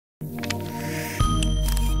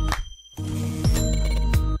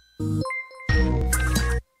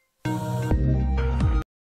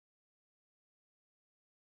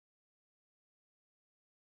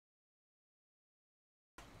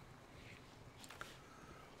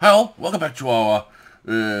Hello, welcome back to our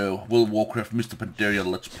World of Warcraft Mr. Pandaria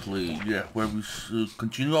Let's Play. Yeah, where we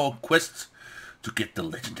continue our quest to get the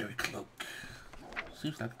legendary cloak.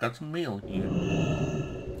 Seems like I got some mail here.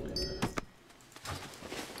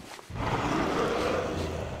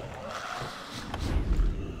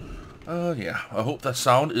 Yeah, I hope that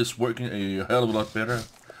sound is working a hell of a lot better.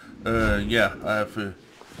 Yeah, I've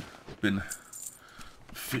been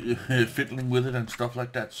fiddling with it and stuff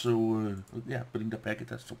like that, so yeah, putting the packet,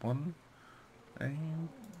 that's the one. And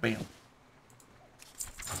bam.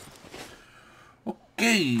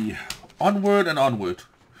 Okay, onward and onward.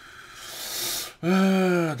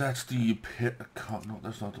 That's the pet account. No,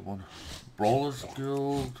 that's not the one. Brawlers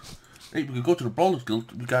Guild. Hey, we can go to the Brawlers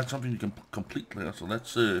Guild. We got something you can complete there. So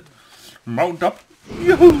let's mount up.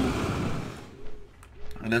 Yahoo!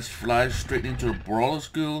 And let's fly straight into the Brawlers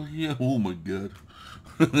Guild here. Oh my god.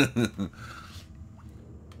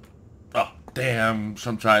 Oh, damn.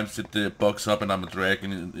 Sometimes it bugs up and I'm a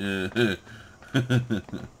dragon.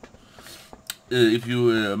 If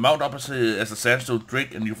you mount up as a sandstone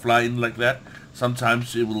drake and you fly in like that,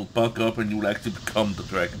 sometimes it will bug up and you will actually become the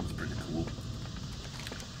dragon. It's pretty cool.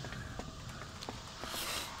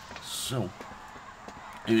 So,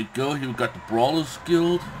 here we go. Here we got the Brawlers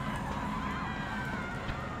Guild.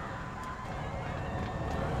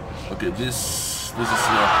 Okay, this is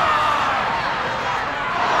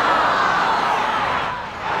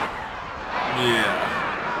yeah.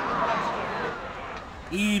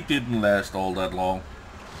 He didn't last all that long.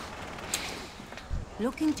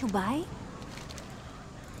 Looking to buy?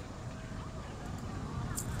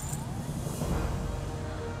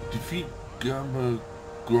 Defeat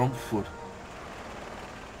Grumpfoot.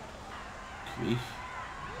 Okay.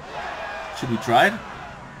 Should we try it?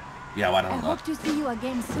 Yeah, why I not? hope to see you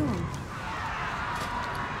again soon.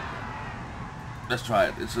 Let's try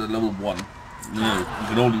it. It's a level 1. Yeah,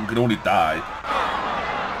 you can only die.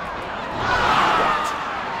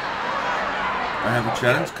 I have a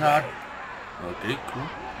challenge card. Okay, cool.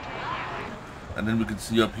 And then we can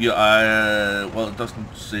see up here, well, it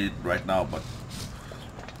doesn't say it right now, but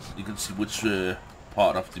you can see which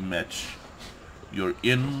part of the match you're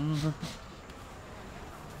in.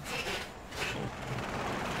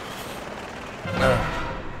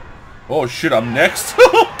 Oh shit, I'm next.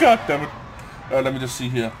 God damn it. Let me just see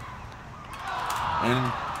here.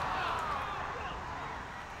 And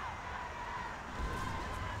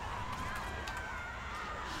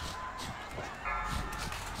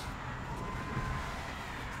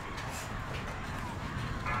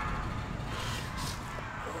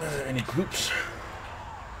any groups?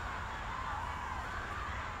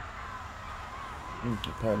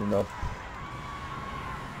 Apparently not.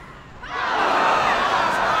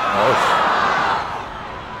 Nice.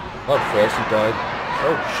 Not fast, he died.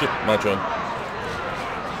 Oh shit, my turn.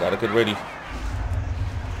 Gotta get ready.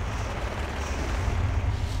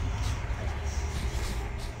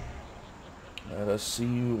 Let us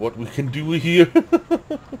see what we can do here.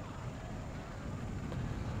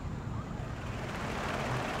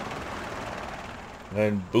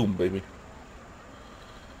 And boom, baby.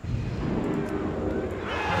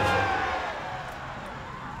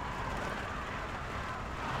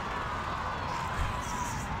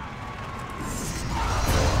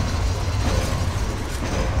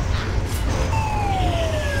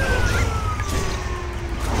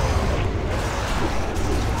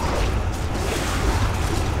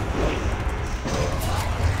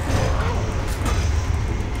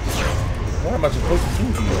 What am I supposed to do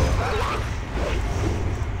here?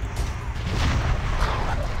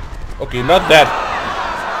 Okay, not that.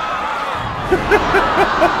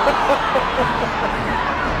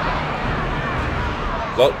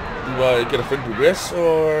 Well, do I get a friendly rest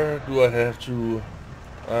or do I have to...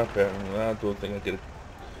 Apparently, I don't think I get it.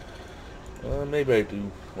 Maybe I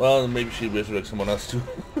do. Well, maybe she resurrects someone else too.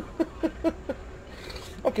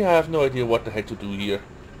 Okay, I have no idea what the heck to do here.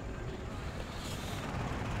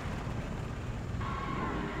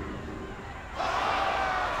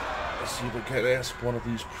 Let's see if I can ask one of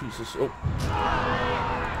these priests.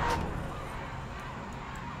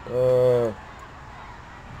 Oh.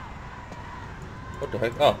 What the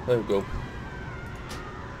heck? Oh, there we go.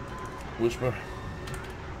 Whisper.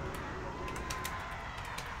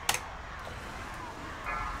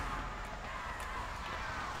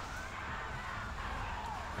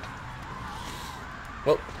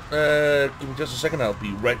 Well, give me just a second, I'll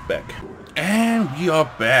be right back. And we are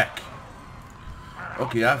back.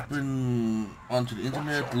 Okay, I've been onto the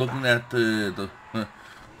internet looking at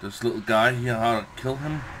this little guy here, how to kill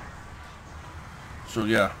him. So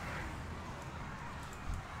yeah.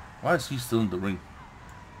 Why is he still in the ring?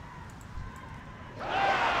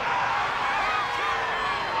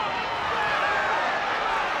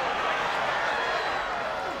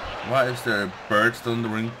 Why is there a bird still in the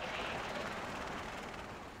ring?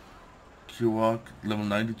 Kiwok, level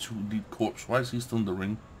 92 elite corpse. Why is he still in the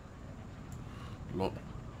ring? Lord.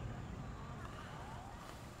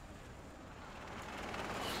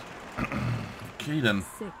 Okay then.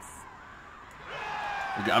 6.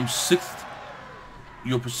 Okay, I'm 6th.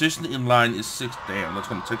 Your position in line is 6th. Damn, that's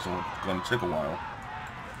gonna take a while.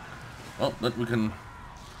 Well, then we can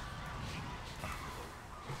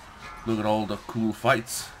look at all the cool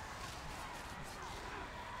fights.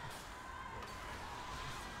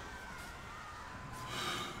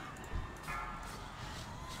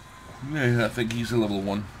 Yeah, I think he's a level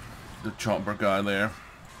 1. The chomper guy there.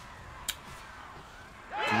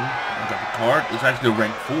 Cool. I got the card. It's actually a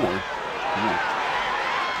rank 4.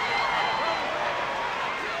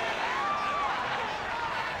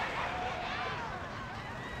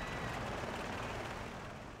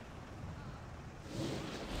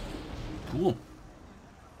 Cool. Cool.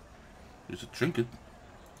 Here's a trinket.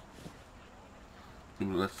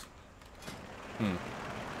 Ooh, that's... Now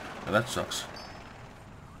that sucks.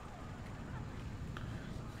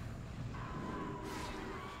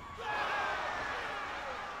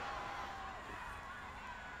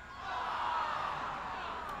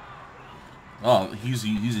 Oh, he's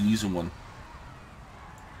an easy one.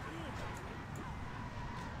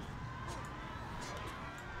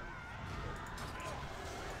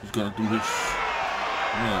 He's gonna do his...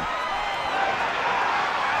 Yeah.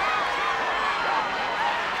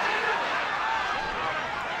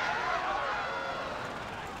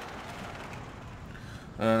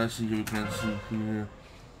 Let's see here, we can see here.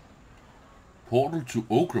 Portal to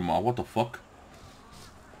Ogrimmar, what the fuck?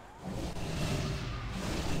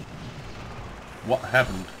 What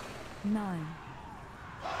happened? 9.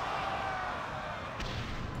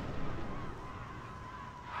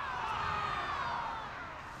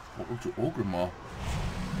 Portal to Ogrimmar?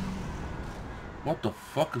 What the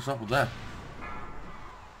fuck is up with that?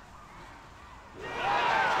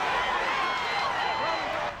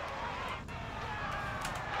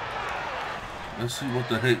 Let's see what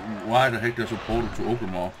the heck, why the heck there's a portal to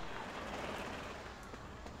Ogrimmar.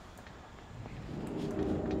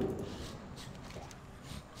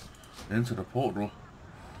 Into the portal.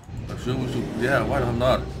 Yeah, why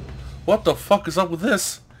not? What the fuck is up with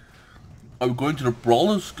this? Are we going to the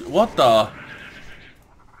brawlers? What the?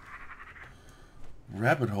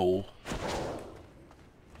 Rabbit hole.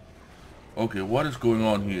 Okay, what is going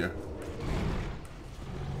on here?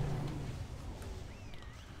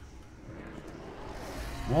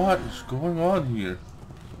 What is going on here?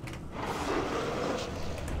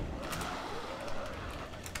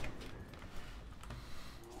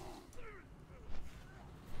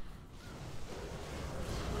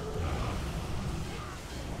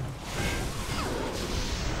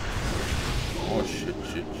 Oh shit.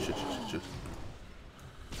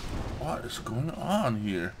 What is going on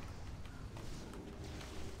here?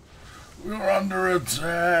 We're under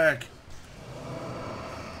attack!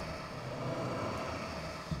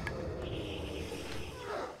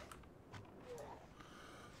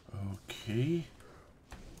 Okay.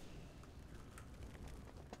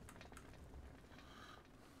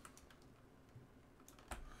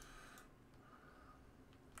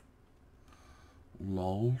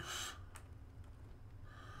 Lols.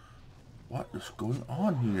 What is going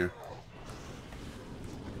on here?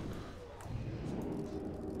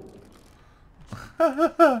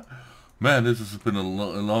 Man, this has been a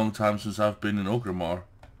long time since I've been in Ogrimmar.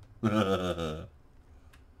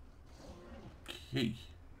 Okay.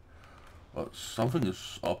 Something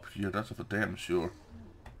is up here, that's for damn sure.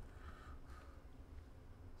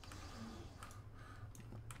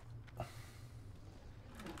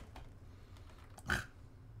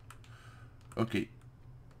 Okay.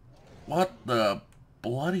 What the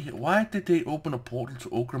bloody... Why did they open a portal to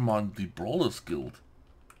Ogrimmar, the Brawlers Guild?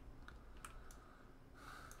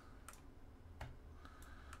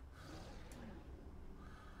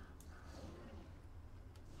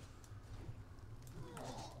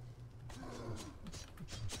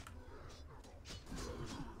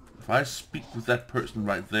 If I speak with that person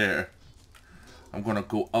right there, I'm gonna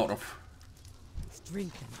go out of...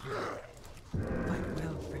 Strengthen. Fight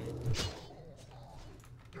well, friend.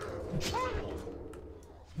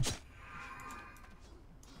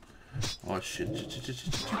 Oh shit.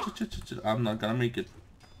 I'm not gonna make it.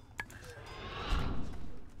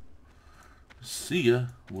 See ya.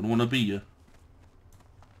 Wouldn't wanna be ya.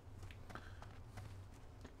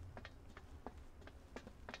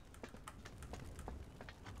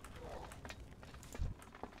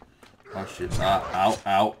 Oh shit. Ow,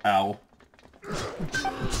 ow, ow.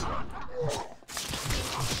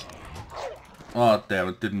 Oh, damn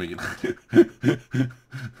it, didn't make it.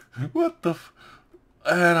 What the f...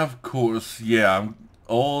 And of course, yeah, I'm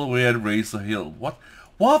all the way at Razor Hill. What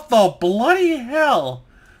the bloody hell?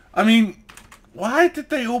 I mean, why did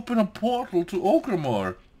they open a portal to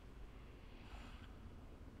Orgrimmar?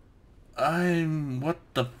 What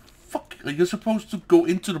the fuck? Are you supposed to go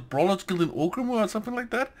into the Brawlers Guild in Orgrimmar or something like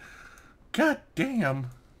that? God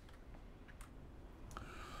damn.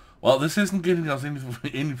 Well, this isn't getting us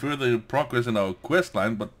any further progress in our quest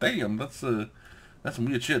line, but damn, that's some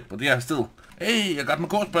weird shit. But yeah, still. Hey, I got my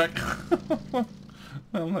course back.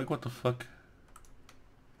 I'm like, what the fuck?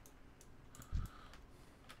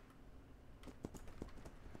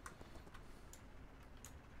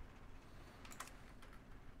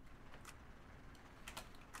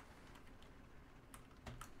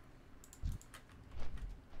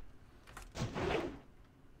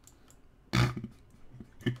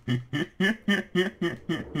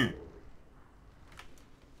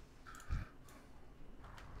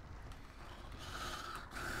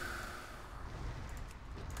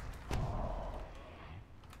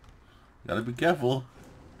 Gotta be careful.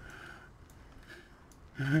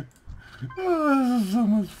 Oh, this is so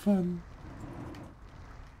much fun.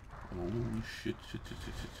 Oh shit.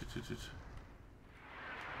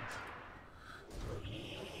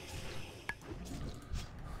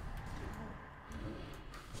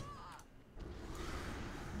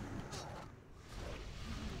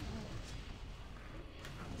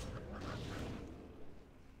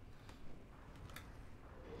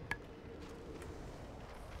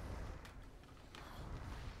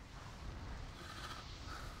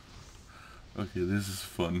 Okay, this is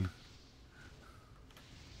fun.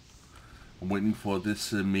 I'm waiting for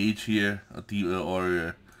this mage here,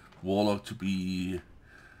 or warlock, to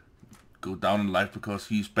go down in life because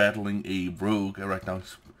he's battling a rogue right now.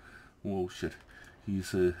 Whoa, shit!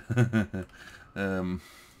 He's dueling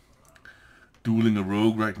a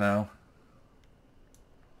rogue right now,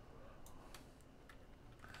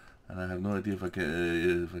 and I have no idea if I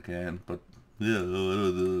can, but yeah,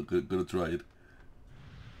 gonna try it.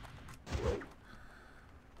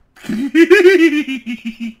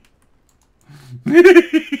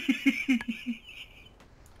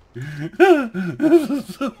 This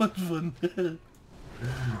is so much fun.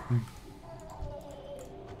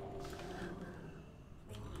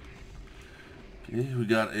 Okay, we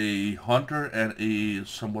got a hunter and a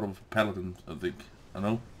somewhat of a paladin, I think. I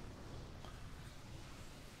know.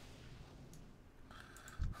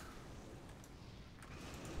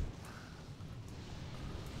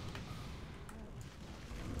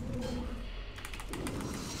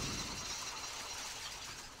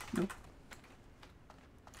 Nope.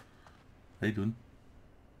 How you doing?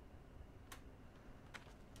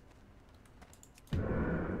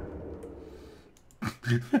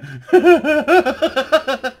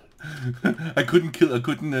 I couldn't kill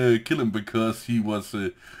him because he was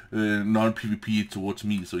non-PvP towards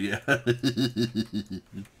me. So yeah.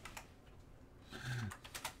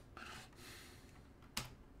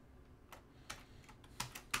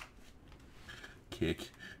 Kick.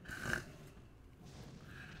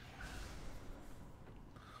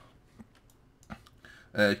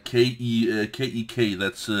 K-E-K,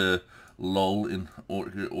 that's lol in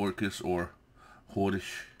Orcish or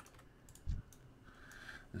Hordish.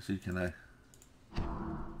 Let's see, can I?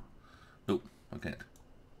 Nope, I can't.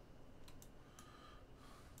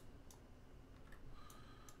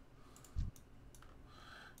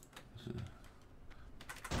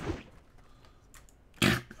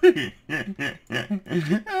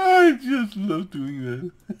 I just love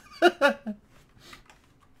doing that.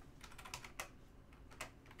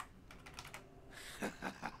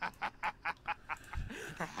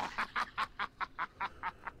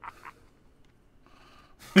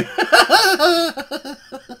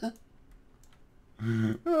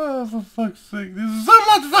 Oh, for fuck's sake, this is so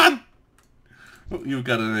much fun! Oh, you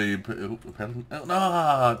got a paddle? Oh,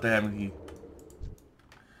 no, damn it.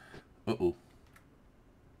 Uh-oh.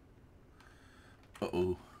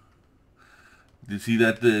 Uh-oh. Did you see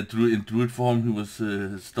that druid in druid form? He was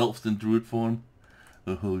stealthed in druid form.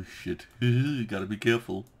 Oh, shit. You gotta be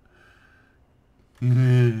careful.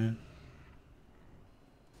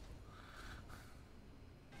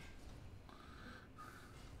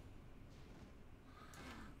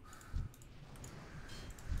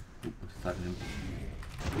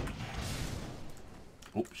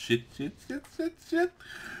 Oh, shit.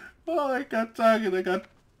 Oh, I got target, I got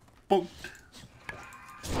poked.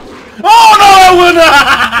 Oh no, I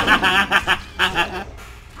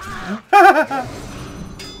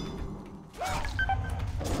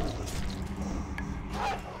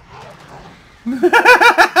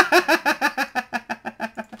wouldn't!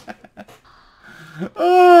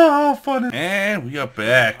 you're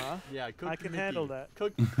back. Yeah, cook I can Mickey. handle that.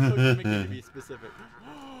 Cook Mickey to be specific.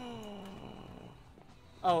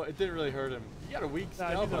 Oh, it didn't really hurt him. You got a weak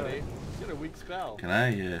spell, buddy. You got a weak spell. Can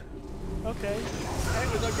I, Okay. Hey,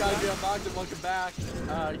 what's up, guys? We unboxed and welcome back.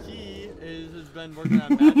 He has been working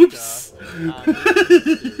on Magicka.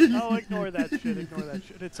 Oh, ignore that shit. Ignore that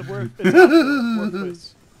shit. It's a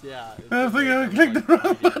worthless. Yeah. I think I clicked the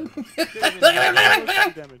wrong button.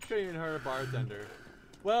 Couldn't even hurt a bartender.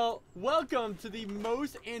 Well, welcome to the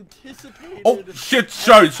most anticipated. Oh shit!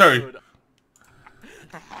 Sorry. episode.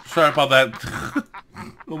 Sorry about that.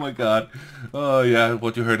 Oh my god. Oh yeah,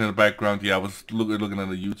 what you heard in the background. Yeah, I was looking at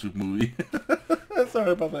a YouTube movie.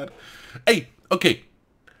 Sorry about that. Hey, okay.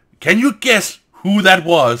 Can you guess who that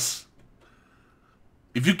was?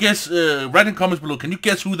 If you guess, write in comments below. Can you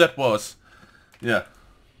guess who that was? Yeah.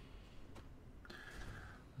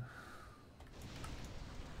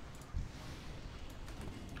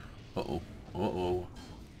 Uh-oh. Uh-oh.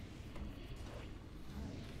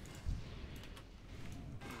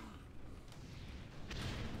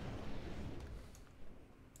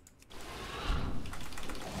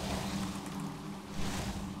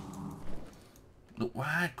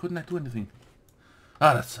 Why couldn't I do anything?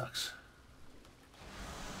 Ah, that sucks.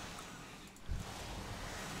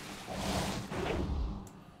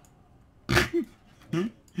 Oh, I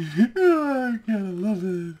kinda love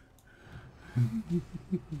it.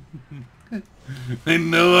 They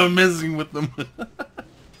know I'm messing with them.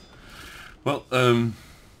 Well,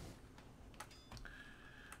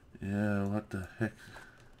 yeah, what the heck?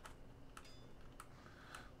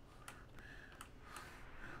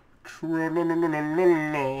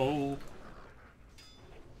 Trollololololol.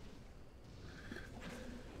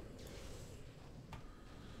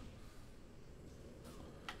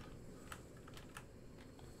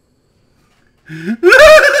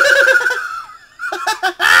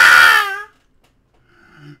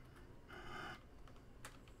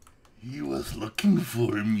 He was looking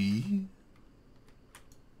for me.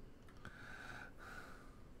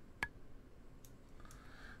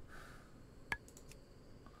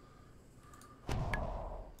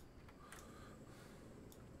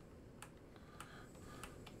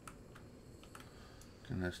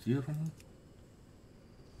 Can I steal from him?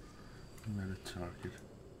 I'm at a target.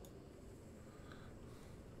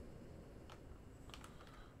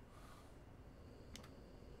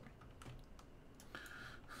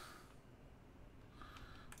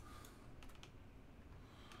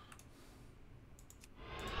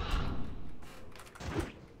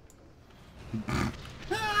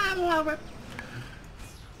 I love it.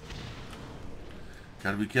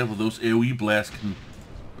 Gotta be careful, those AoE blasts can...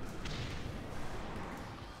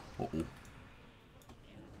 Uh-oh.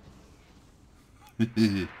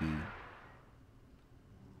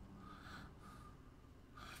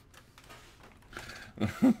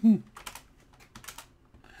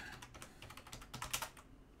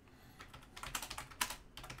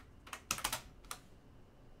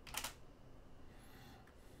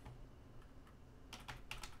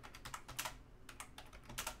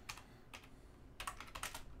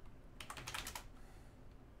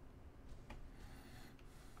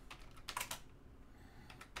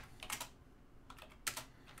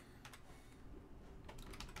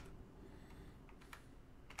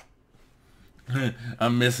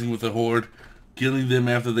 I'm messing with the Horde, killing them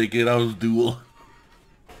after they get out of the duel.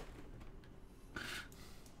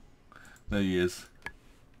 There he is.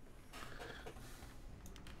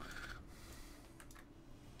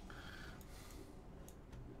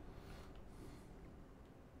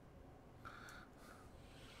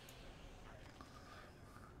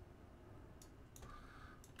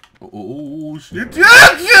 Oh shit!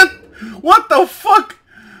 Yeah, shit! What the fuck?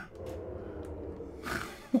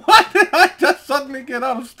 Why did I just suddenly get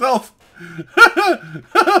out of stealth? Oh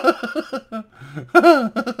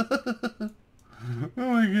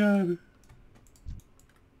my god.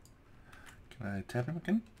 Can I tap him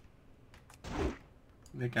again?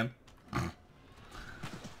 I can.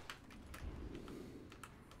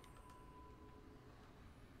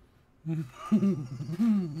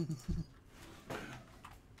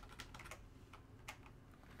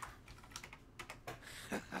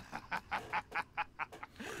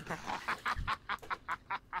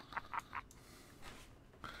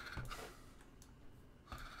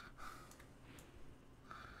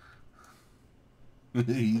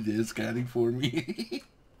 He's just scanning for me.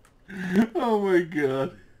 Oh my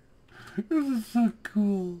god. This is so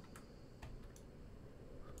cool.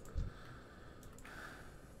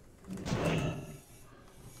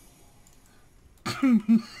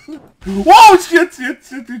 Whoa, shit.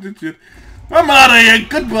 I'm out of here.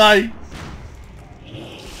 Goodbye.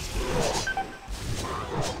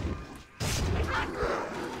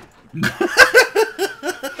 I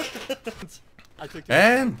took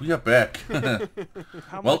And we are back.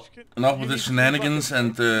 How Well, much enough you with the need 3 shenanigans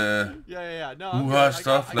buckets, and Yeah. No, I'm hoo-ha good.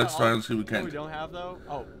 stuff. I got Let's try all- and see what we You know what can we don't have though?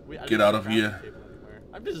 Oh, I get didn't out have of a crafting here. table anywhere.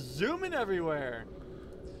 I'm just zooming everywhere.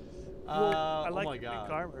 Well, I Oh like my your god.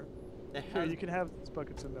 pink armor. It Here, has, you can have these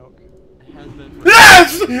buckets of milk. it has been for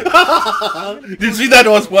Yes! Did you see that?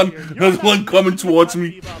 There was one coming towards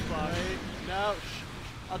me. Wait, no,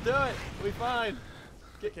 shh. I'll do it. We'll be fine.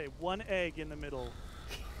 Okay, 1 egg in the middle.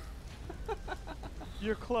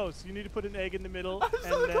 You're close. You need to put an egg in the middle, I'm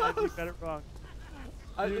so and you close. got it wrong.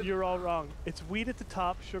 I You're all wrong. It's wheat at the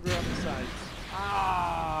top, sugar on the sides.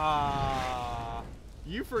 Ah,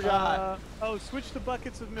 you forgot. Oh, switch the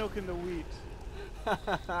buckets of milk into wheat.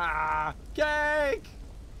 Cake.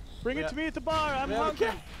 Bring it to me at the bar. I'm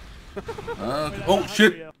hungry. Wait, I'm Oh not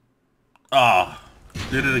shit! hungry yet. Ah,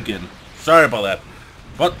 did it again. Sorry about that.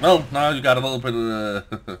 But well, now you got a little bit, a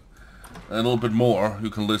little bit more.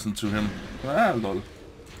 You can listen to him. Ah, lol.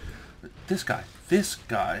 This guy, he's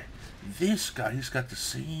got the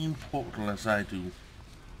same portal as I do.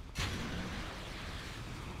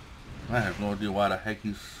 I have no idea why the heck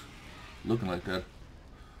he's looking like that.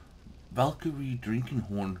 Valkyrie drinking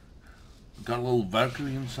horn. Got a little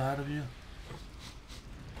Valkyrie inside of you?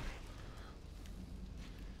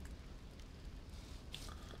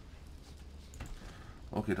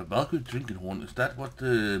 Okay, the Valkyrie drinking horn, is that what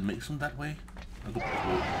makes him that way?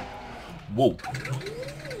 Whoa.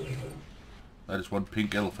 That is one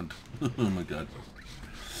pink elephant. Oh my god.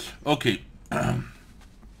 Okay.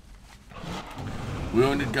 We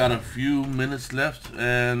only got a few minutes left,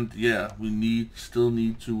 and yeah, we still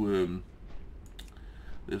need to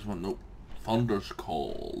this one, nope. Thunder's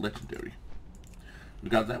Call, legendary. We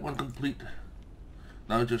got that one complete.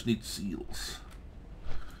 Now we just need seals.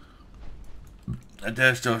 And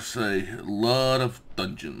there's just a lot of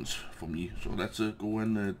dungeons for me, so let's go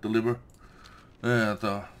and deliver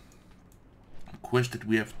the quest that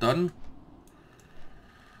we have done.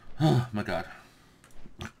 Oh my god.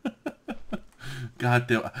 God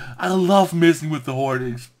damn, I love messing with the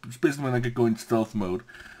Horde, especially when I get going stealth mode.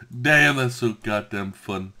 Damn, that's so goddamn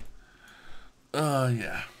fun.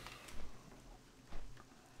 Yeah.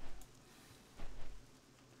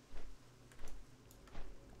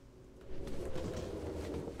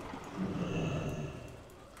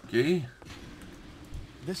 Okay.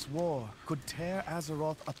 This war could tear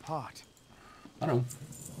Azeroth apart. I know.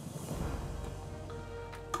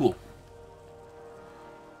 Cool.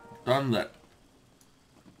 Done that.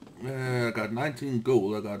 I got 19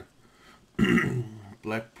 gold. I got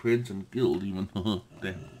Black Prince and Guild even.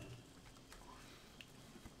 Damn.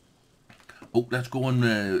 Oh, let's go and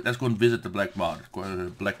visit the black market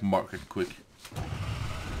quick.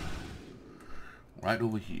 Right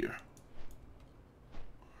over here.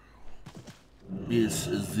 This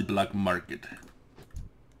is the black market.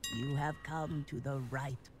 You have come to the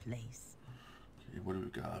right place. Okay, what do we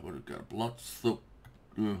got? What do we got? Bloodsoaked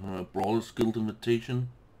Brawler's Guild invitation.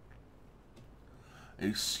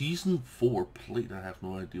 A season 4 plate. I have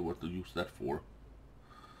no idea what to use that for.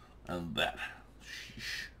 And that.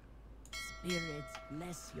 Sheesh. Spirits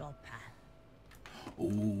bless your path.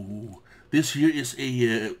 Oh, this here is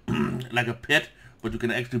a like a pet, but you can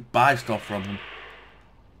actually buy stuff from him.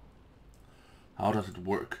 How does it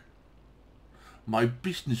work? My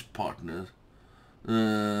business partner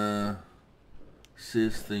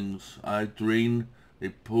says things. I drain a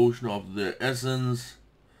potion of their essence.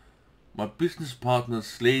 My business partner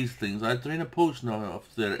slays things. I drain a potion of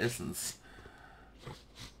their essence.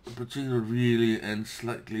 Particularly really and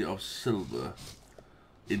slightly of silver.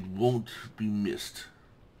 It won't be missed.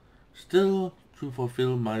 Still, to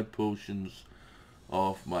fulfill my potions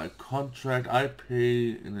of my contract, I pay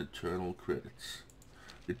in eternal credits.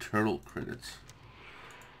 Eternal credits.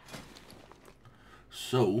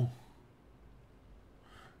 So,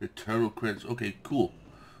 eternal credits. Okay, cool.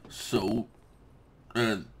 So,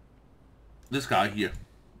 this guy here,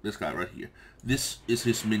 this guy right here, this is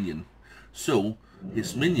his minion. So,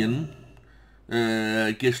 his minion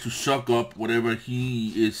gets to suck up whatever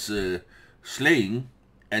he is slaying,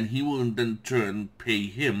 and he will in then turn pay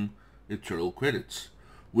him eternal credits,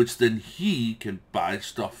 which then he can buy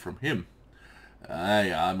stuff from him.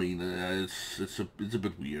 I mean, it's a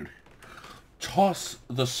bit weird. Toss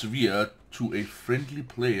the sphere to a friendly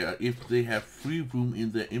player if they have free room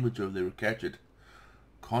in their inventory if they will catch it.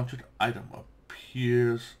 Contract item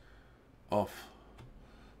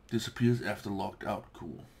disappears after locked out.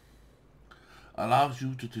 Cool. Allows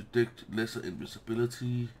you to detect lesser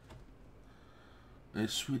invisibility. A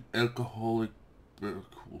sweet alcoholic. Very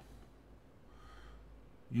cool.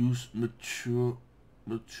 Use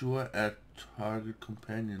Mature at target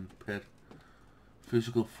companion pet.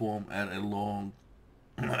 Physical form at a long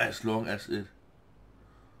as long as it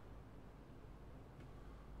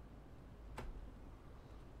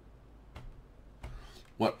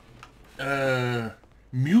what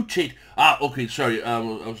mutate. Okay, sorry, I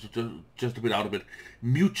was just a bit out of it.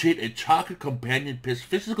 Mutate a target companion pet's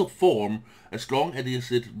physical form as long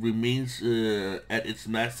as it remains at its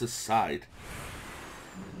master's side.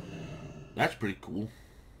 That's pretty cool.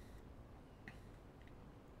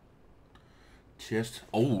 Chest.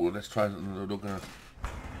 Oh, let's try. Look at.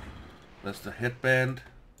 That's the headband.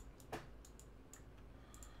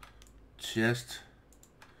 Chest.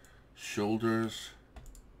 Shoulders.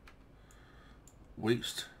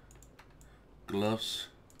 Waist. Gloves.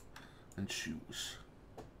 And shoes.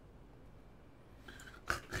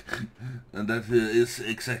 And that is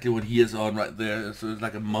exactly what he is on right there. So it's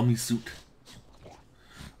like a mummy suit.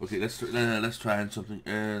 Okay, let's try something.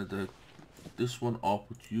 This one up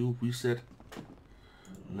with you. Reset.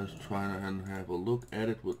 Let's try and have a look at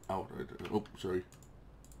it without it. Oh, sorry.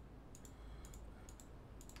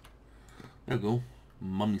 There we go.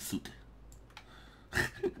 Mummy suit.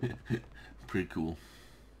 Pretty cool.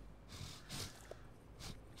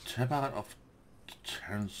 Tabard of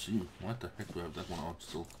Transcend. What the heck do I have that one on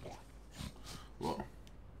still? Well,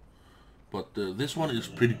 but this one is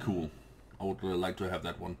pretty cool. I would like to have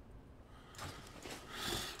that one.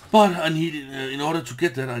 But I need, in order to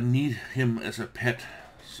get that, I need him as a pet.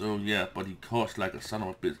 So yeah, but he costs like a son of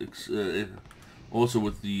a bitch. Also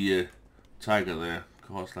with the tiger there,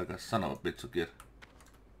 costs like a son of a bitch to get.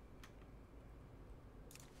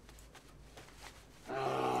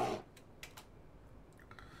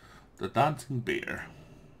 The dancing bear.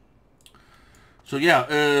 So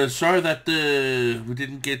yeah, sorry that we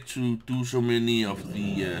didn't get to do so many of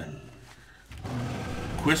the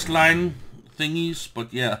quest line thingies,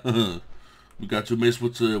 but yeah, we got to mess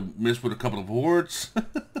with a couple of hordes,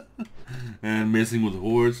 and messing with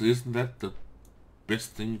hordes, isn't that the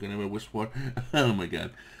best thing you can ever wish for? Oh my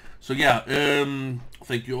god. So yeah,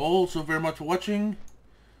 thank you all so very much for watching,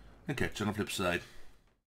 and catch you on the flip side.